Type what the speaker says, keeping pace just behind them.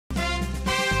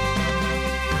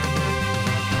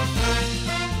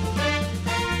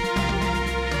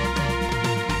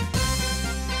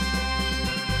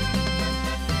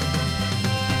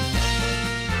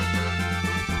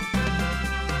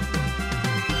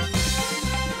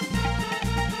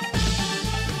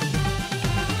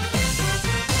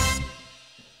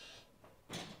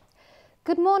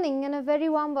Good morning and a very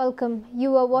warm welcome.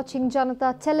 You are watching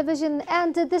Janata Television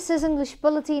and this is English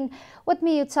Bulletin with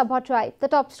me, Sabha Tribe. The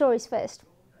top stories first.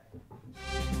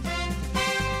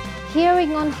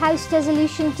 Hearing on House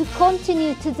resolution to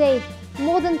continue today.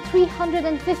 More than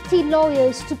 350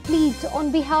 lawyers to plead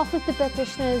on behalf of the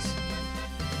petitioners.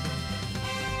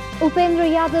 Upendra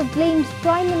Yadav blames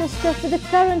Prime Minister for the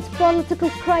current political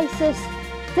crisis.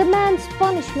 Demands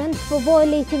punishment for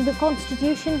violating the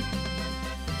Constitution.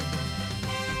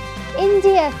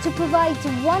 India to provide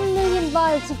 1 million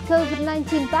vials of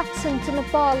COVID-19 vaccine to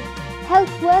Nepal.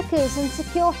 Health workers and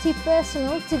security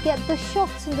personnel to get the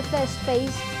shots in the first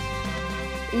phase.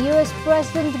 US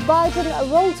President Biden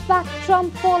rolls back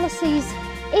Trump policies,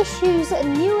 issues a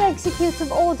new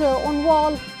executive order on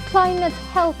war, climate,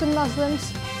 health and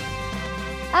Muslims.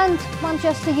 And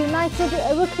Manchester United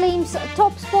reclaims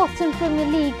top spots in Premier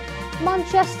League.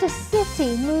 Manchester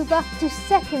City move up to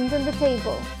second in the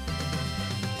table.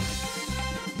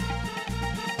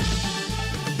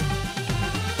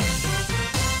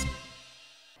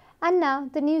 And now,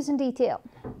 the news in detail.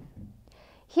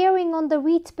 Hearing on the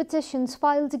writ petitions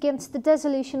filed against the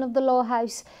dissolution of the Law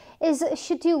House is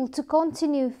scheduled to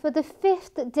continue for the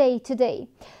 5th day today.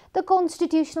 The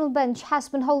Constitutional Bench has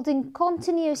been holding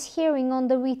continuous hearing on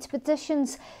the writ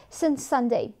petitions since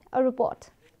Sunday. A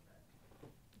report.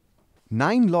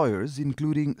 9 lawyers,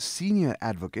 including senior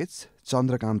advocates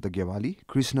Chandrakanta Gyawali,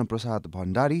 Krishna Prasad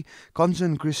Bhandari,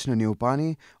 Kanchan Krishna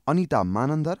Neupane, Anita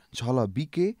Manandar, Jhala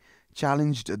BK,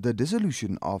 challenged the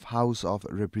dissolution of House of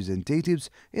Representatives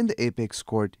in the Apex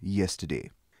Court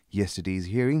yesterday. Yesterday's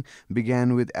hearing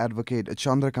began with Advocate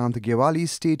Chandrakanta Gyawali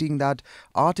stating that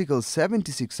Article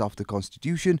 76 of the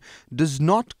Constitution does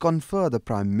not confer the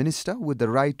Prime Minister with the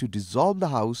right to dissolve the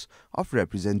House of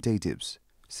Representatives.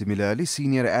 Similarly,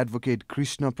 senior advocate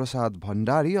Krishna Prasad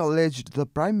Bhandari alleged the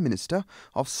Prime Minister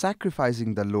of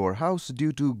sacrificing the lower house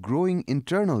due to growing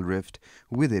internal rift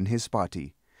within his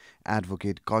party.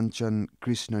 Advocate Kanchan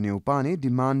Krishna Neupane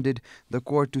demanded the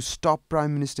court to stop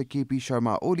Prime Minister KP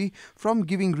Sharma Oli from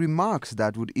giving remarks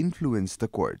that would influence the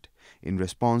court. In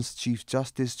response, Chief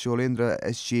Justice Cholendra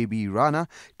SJB Rana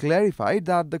clarified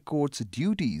that the court's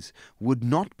duties would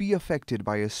not be affected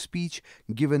by a speech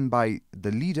given by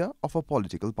the leader of a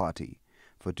political party.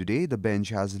 For today, the bench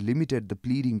has limited the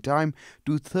pleading time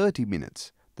to 30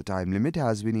 minutes. The time limit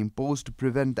has been imposed to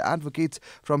prevent the advocates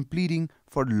from pleading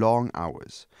for long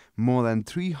hours. More than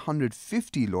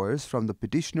 350 lawyers from the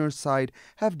petitioner's side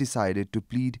have decided to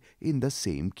plead in the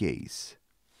same case.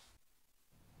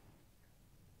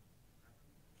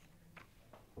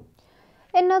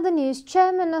 In other news,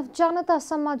 Chairman of Janata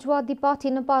Samajwadi Party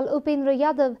Nepal, Upendra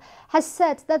Yadav, has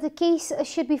said that the case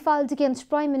should be filed against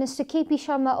Prime Minister KP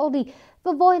Sharma Oli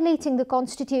for violating the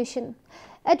Constitution.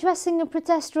 Addressing a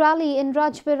protest rally in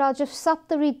Rajbiraj of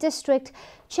Saptari district,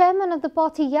 Chairman of the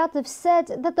party Yadav said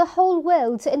that the whole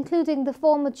world, including the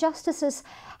former justices,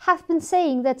 have been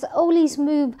saying that Oli's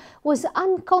move was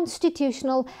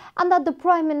unconstitutional and that the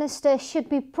Prime Minister should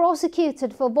be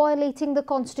prosecuted for violating the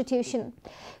Constitution.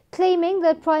 Claiming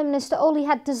that Prime Minister Oli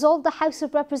had dissolved the House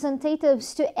of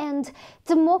Representatives to end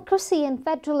democracy and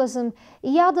federalism,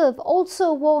 Yadav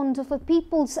also warned of a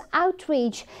people's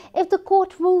outrage if the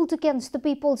court ruled against the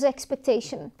people's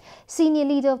expectation. Senior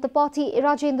leader of the party,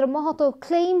 Rajendra Mahato,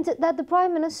 claimed that the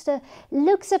Prime Minister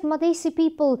looks at Madhesi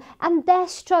people and their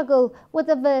struggle with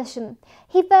aversion.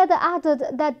 He further added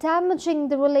that damaging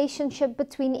the relationship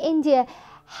between India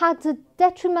had a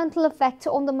detrimental effect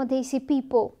on the Madhesi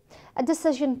people, a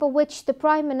decision for which the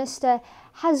Prime Minister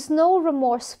has no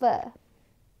remorse for.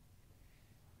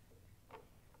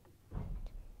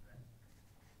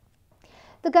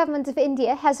 The government of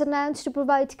India has announced to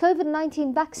provide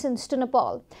COVID-19 vaccines to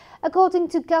Nepal. According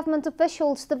to government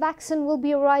officials, the vaccine will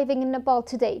be arriving in Nepal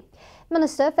today.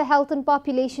 Minister for Health and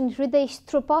Population Hridesh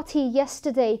Tripathi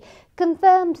yesterday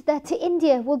confirmed that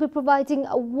India will be providing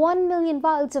 1 million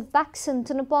vials of vaccine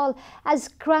to Nepal as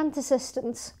grant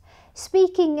assistance.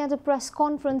 Speaking at a press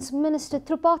conference, Minister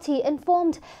Tripathi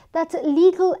informed that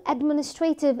legal,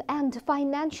 administrative and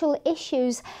financial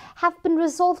issues have been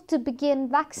resolved to begin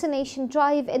vaccination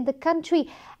drive in the country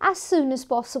as soon as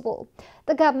possible.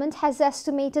 The government has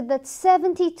estimated that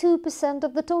 72%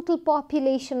 of the total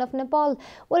population of Nepal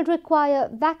will require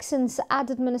vaccines,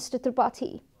 added Minister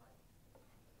Tripathi.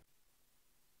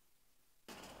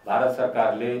 Bharat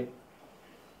सरकारले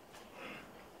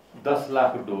 10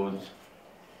 lakh dose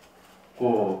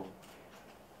को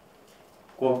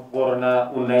corona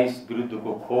 19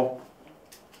 विरुद्धको खोप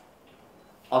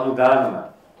अनुदानमा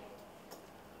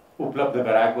उपलब्ध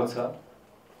गराएको छ।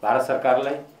 भारत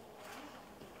सरकारलाई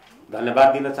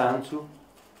धन्यवाद दिन चाहन्छु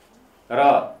र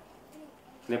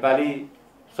नेपाली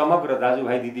समग्र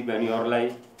दाजुभाइ दिदीबहिनीहरूलाई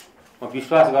म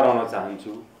विश्वास गराउन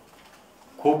चाहन्छु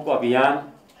खोप अभियान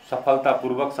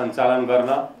सफलतापूर्वक सञ्चालन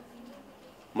गर्न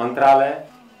मन्त्रालय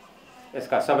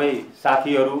यसका सबै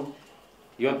साथीहरू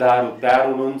योद्धाहरू तयार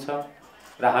हुनुहुन्छ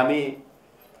र हामी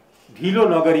ढिलो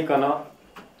नगरिकन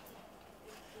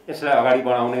यसलाई अगाडि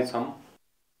बढाउने छौं।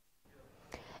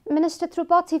 Minister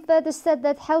Tripathi further said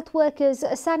that health workers,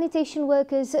 sanitation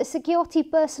workers, security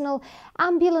personnel,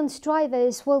 ambulance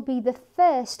drivers will be the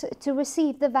first to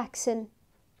receive the vaccine.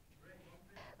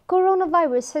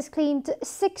 Coronavirus has claimed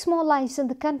 6 more lives in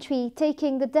the country,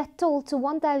 taking the death toll to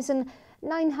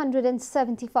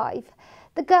 1,975.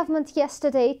 The government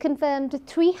yesterday confirmed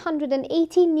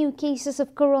 318 new cases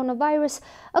of coronavirus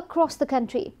across the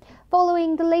country.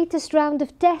 Following the latest round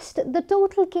of tests, the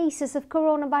total cases of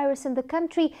coronavirus in the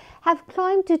country have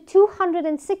climbed to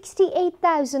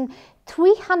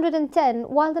 268,310,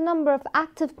 while the number of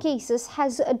active cases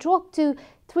has dropped to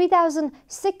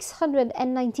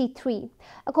 3,693.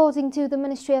 According to the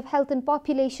Ministry of Health and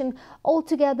Population,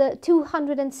 altogether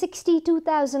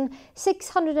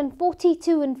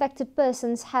 262,642 infected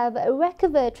persons have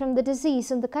recovered from the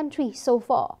disease in the country so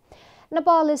far.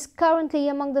 Nepal is currently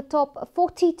among the top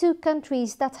 42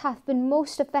 countries that have been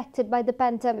most affected by the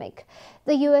pandemic.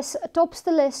 The US tops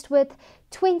the list with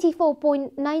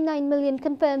 24.99 million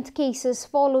confirmed cases,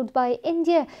 followed by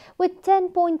India with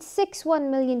 10.61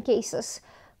 million cases.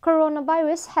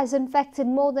 Coronavirus has infected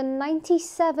more than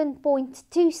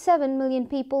 97.27 million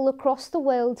people across the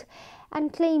world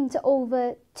and claimed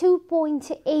over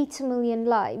 2.8 million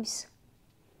lives.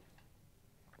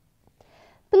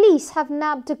 Police have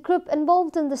nabbed a group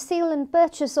involved in the sale and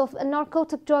purchase of a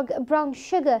narcotic drug brown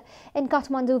sugar in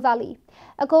Kathmandu Valley.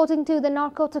 According to the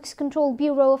Narcotics Control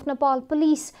Bureau of Nepal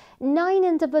Police, 9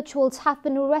 individuals have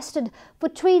been arrested for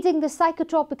trading the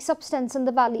psychotropic substance in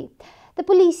the valley. The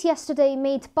police yesterday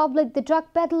made public the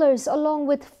drug peddlers along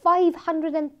with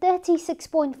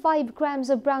 536.5 grams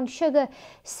of brown sugar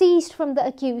seized from the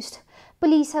accused.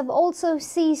 Police have also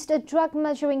seized a drug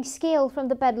measuring scale from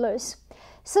the peddlers.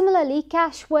 Similarly,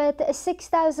 cash worth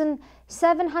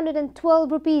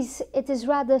 6,712 rupees, it is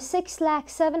rather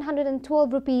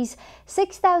 6,712 rupees,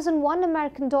 6,001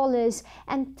 American dollars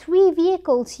and 3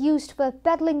 vehicles used for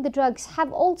peddling the drugs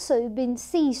have also been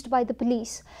seized by the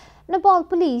police. Nepal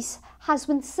Police has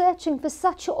been searching for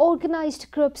such organized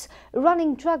groups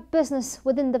running drug business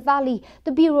within the valley,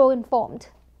 the Bureau informed.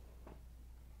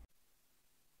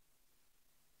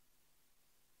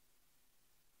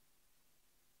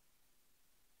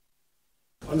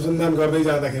 अनुसन्धान गर्दै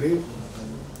जाँदाखेरि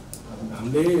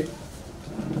हामीले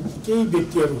केही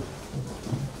व्यक्तिहरू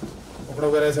पक्राउ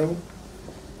गरेका छौं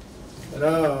र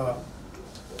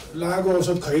लागु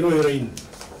औषध खैरो हेरोइन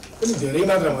पनि धेरै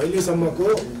मात्रामा अहिलेसम्मको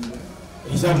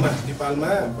हिसाबमा नेपालमा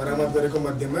बरामद गरेको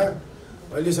मध्यमा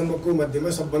अहिलेसम्मको मध्यमा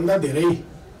सबभन्दा धेरै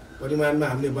परिमाणमा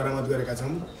हामीले बरामद गरेका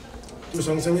छौं। त्यो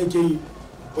सँगसँगै केही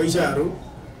पैसाहरू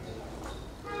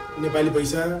नेपाली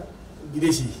पैसा,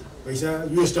 विदेशी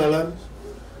पैसा, US डलर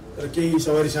र केही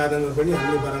सवारी साधनहरू पनि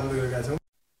हामीले बरामद गरेका छौं।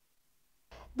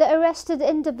 The arrested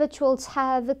individuals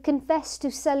have confessed to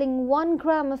selling 1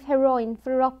 gram of heroin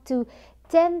for up to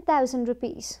 10,000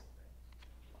 rupees.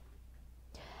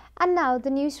 And now the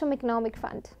news from Economic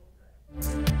Front.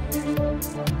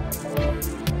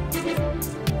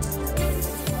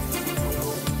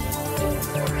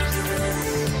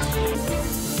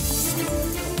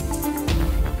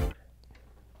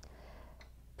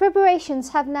 Preparations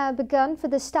have now begun for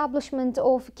the establishment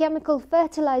of a chemical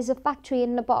fertilizer factory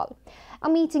in Nepal. A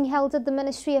meeting held at the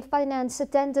Ministry of Finance,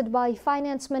 attended by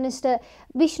Finance Minister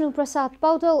Vishnu Prasad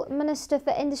Paudel, Minister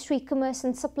for Industry, Commerce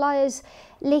and Suppliers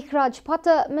Lekhraj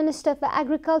Pata, Minister for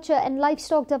Agriculture and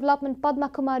Livestock Development Padma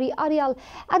Kumari Aryal,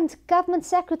 and government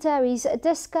secretaries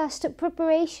discussed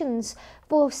preparations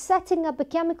for setting up a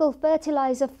chemical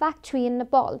fertilizer factory in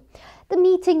Nepal. The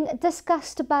meeting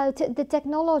discussed about the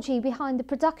technology behind the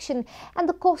production and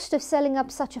the cost of setting up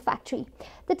such a factory.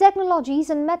 The technologies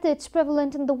and methods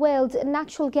prevalent in the world,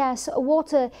 natural gas,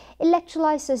 water,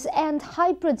 electrolysis and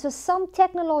hybrids, are some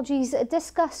technologies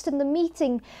discussed in the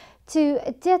meeting to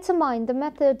determine the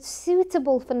methods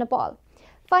suitable for Nepal.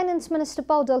 Finance Minister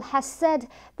Paudel has said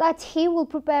that he will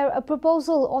prepare a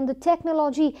proposal on the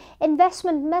technology,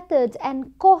 investment method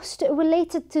and cost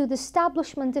related to the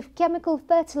establishment of chemical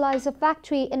fertilizer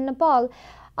factory in Nepal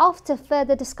after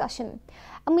further discussion.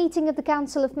 A meeting of the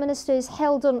Council of Ministers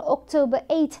held on October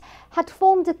 8 had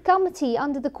formed a committee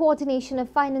under the coordination of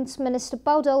Finance Minister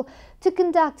Paudel to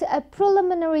conduct a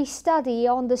preliminary study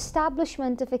on the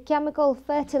establishment of a chemical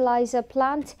fertilizer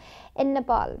plant in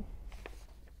Nepal.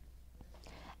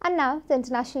 And now, the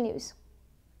international news.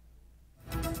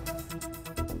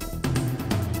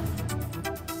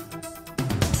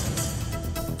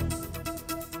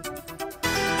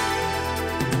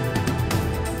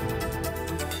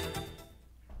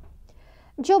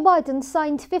 Joe Biden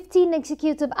signed 15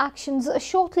 executive actions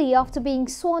shortly after being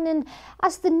sworn in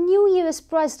as the new US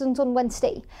president on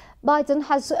Wednesday. Biden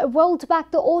has rolled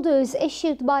back the orders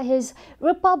issued by his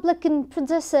Republican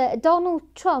predecessor Donald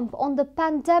Trump on the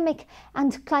pandemic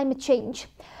and climate change.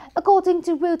 According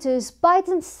to Reuters,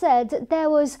 Biden said there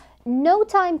was no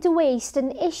time to waste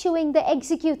in issuing the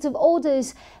executive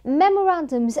orders,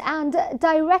 memorandums and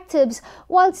directives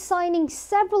while signing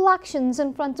several actions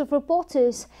in front of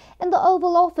reporters in the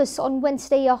Oval Office on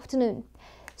Wednesday afternoon.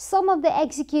 Some of the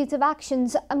executive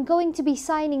actions I'm going to be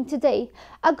signing today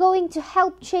are going to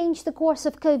help change the course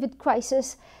of COVID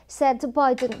crisis, said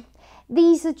Biden.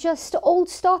 These are just old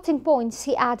starting points,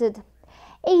 he added.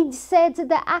 Aides said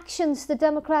the actions the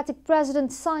Democratic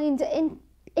president signed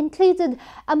included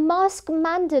a mask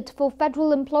mandate for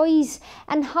federal employees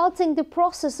and halting the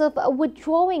process of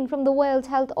withdrawing from the World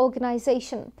Health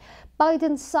Organization.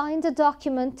 Biden signed a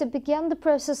document to begin the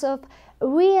process of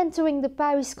re-entering the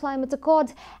Paris Climate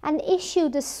Accord and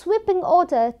issued a sweeping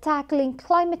order tackling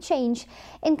climate change,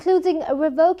 including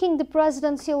revoking the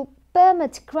presidential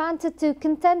permit granted to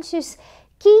contentious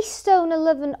Keystone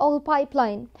 11 oil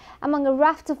pipeline. Among a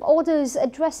raft of orders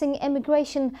addressing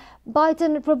immigration,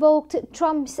 Biden revoked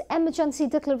Trump's emergency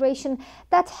declaration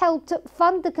that helped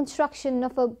fund the construction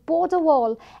of a border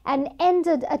wall and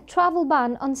ended a travel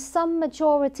ban on some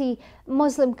majority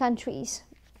Muslim countries.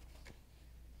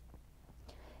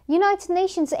 United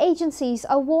Nations agencies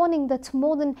are warning that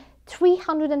more than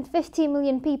 350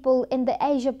 million people in the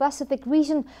Asia-Pacific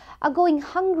region are going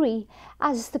hungry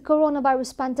as the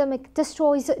coronavirus pandemic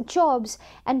destroys jobs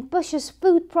and pushes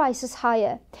food prices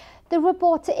higher. The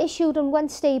report issued on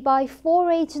Wednesday by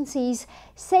 4 agencies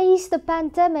says the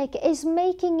pandemic is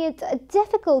making it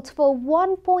difficult for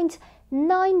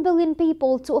 1.9 billion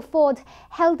people to afford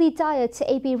healthy diets,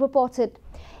 AP reported.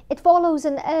 It follows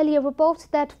an earlier report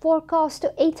that forecast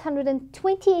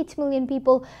 828 million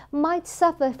people might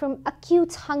suffer from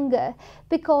acute hunger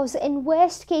because in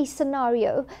worst-case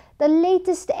scenario, the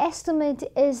latest estimate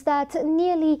is that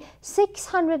nearly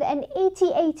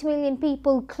 688 million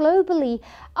people globally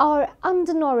are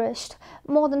undernourished,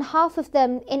 more than half of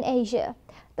them in Asia.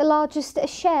 The largest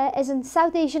share is in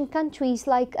South Asian countries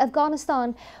like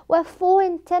Afghanistan, where 4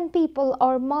 in 10 people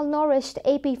are malnourished,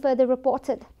 AP further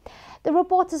reported. The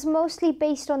report is mostly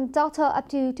based on data up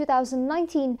to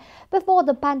 2019, before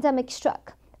the pandemic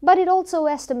struck. But it also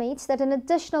estimates that an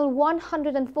additional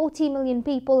 140 million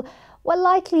people were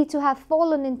likely to have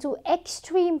fallen into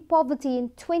extreme poverty in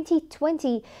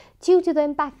 2020 due to the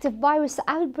impact of virus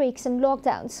outbreaks and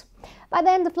lockdowns. By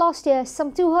the end of last year,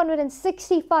 some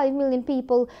 265 million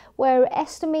people were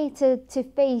estimated to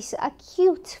face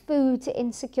acute food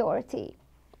insecurity.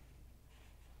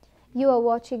 You are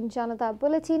watching Janata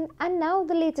Bulletin, and now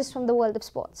the latest from the world of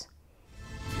sports.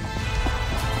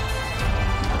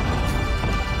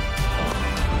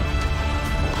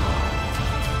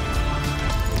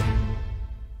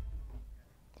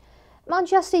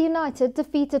 Manchester United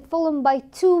defeated Fulham by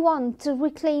 2-1 to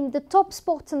reclaim the top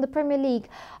spot in the Premier League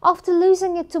after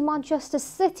losing it to Manchester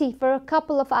City for a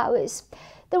couple of hours.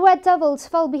 The Red Devils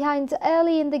fell behind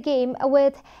early in the game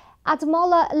with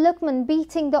Ademola Lookman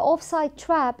beating the offside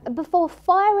trap before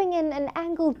firing in an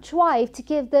angled drive to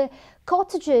give the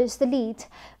Cottagers the lead.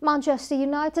 Manchester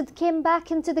United came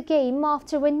back into the game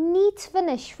after a neat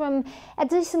finish from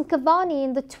Edinson Cavani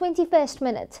in the 21st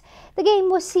minute. The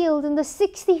game was sealed in the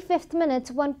 65th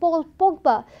minute when Paul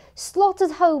Pogba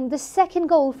slotted home the second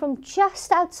goal from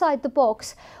just outside the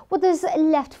box with his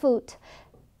left foot.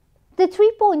 The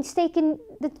 3 points take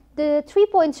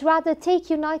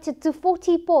United to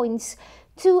 40 points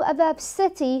to above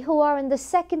City, who are in the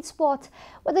second spot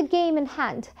with a game in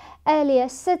hand. Earlier,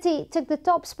 City took the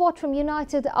top spot from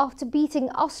United after beating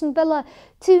Aston Villa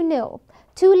 2-0.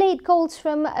 2 late goals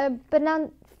from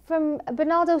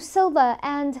Bernardo Silva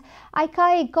and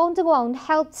Ilkay Gundogan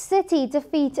helped City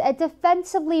defeat a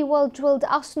defensively well-drilled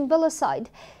Aston Villa side.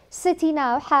 City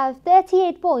now have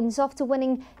 38 points after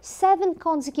winning 7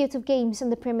 consecutive games in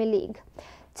the Premier League.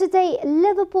 Today,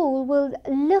 Liverpool will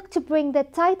look to bring their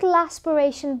title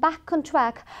aspiration back on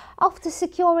track after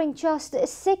securing just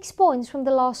 6 points from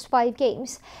the last 5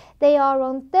 games. They are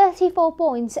on 34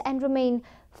 points and remain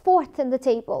 4th in the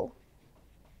table.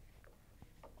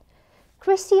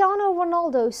 Cristiano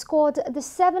Ronaldo scored the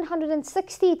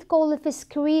 760th goal of his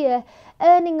career,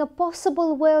 earning a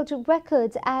possible world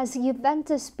record as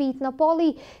Juventus beat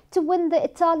Napoli to win the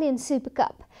Italian Super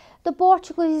Cup. The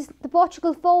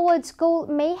Portugal forward's goal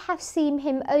may have seen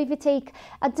him overtake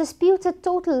a disputed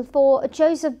total for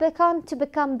Joseph Bicon to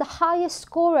become the highest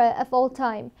scorer of all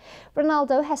time.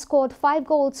 Ronaldo has scored 5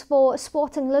 goals for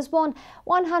Sporting Lisbon,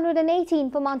 118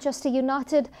 for Manchester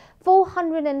United,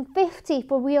 450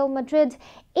 for Real Madrid,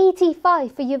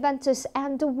 85 for Juventus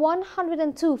and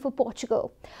 102 for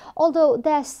Portugal. Although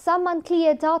there's some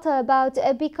unclear data about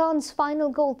Bicon's final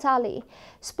goal tally,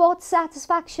 Sports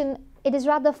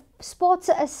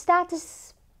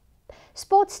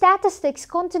statistics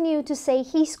continue to say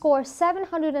he scored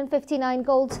 759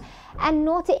 goals and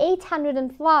not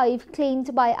 805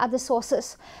 claimed by other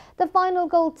sources. The final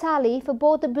goal tally for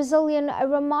both the Brazilian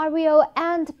Romario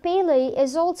and Pele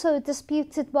is also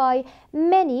disputed by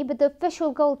many, but the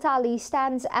official goal tally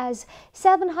stands as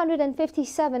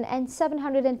 757 and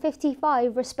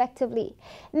 755 respectively.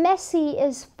 Messi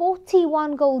is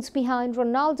 41 goals behind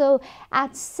Ronaldo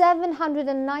at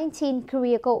 719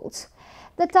 career goals.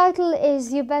 The title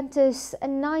is Juventus'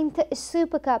 9th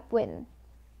Super Cup win.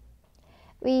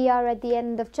 We are at the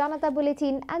end of Janata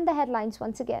Bulletin and the headlines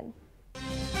once again.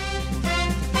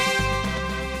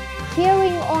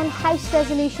 Hearing on House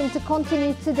resolution to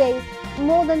continue today.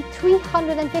 More than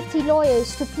 350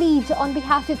 lawyers to plead on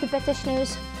behalf of the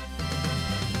petitioners.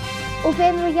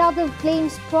 Upendra Yadav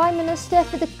blames Prime Minister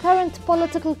for the current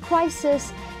political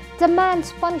crisis,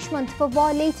 demands punishment for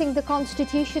violating the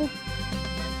Constitution.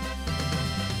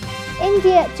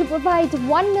 India to provide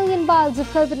 1 million vials of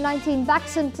COVID-19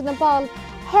 vaccine to Nepal,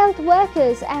 health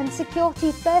workers and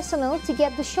security personnel to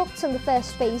get the shots in the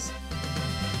first phase.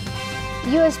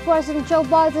 US President Joe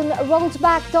Biden rolls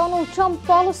back Donald Trump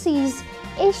policies,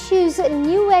 issues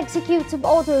new executive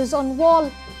orders on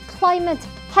war, climate,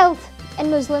 health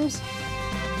and Muslims.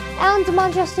 And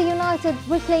Manchester United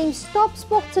reclaims top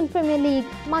spot in Premier League.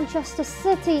 Manchester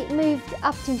City moved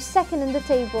up to second in the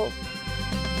table.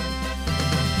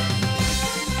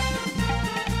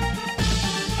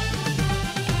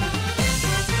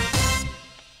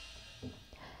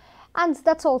 And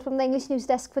that's all from the English News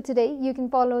Desk for today. You can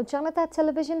follow Janata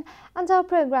Television and our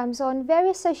programs on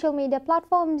various social media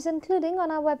platforms, including on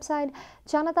our website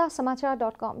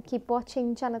janatasamachar.com. Keep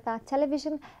watching Janata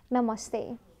Television.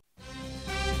 Namaste.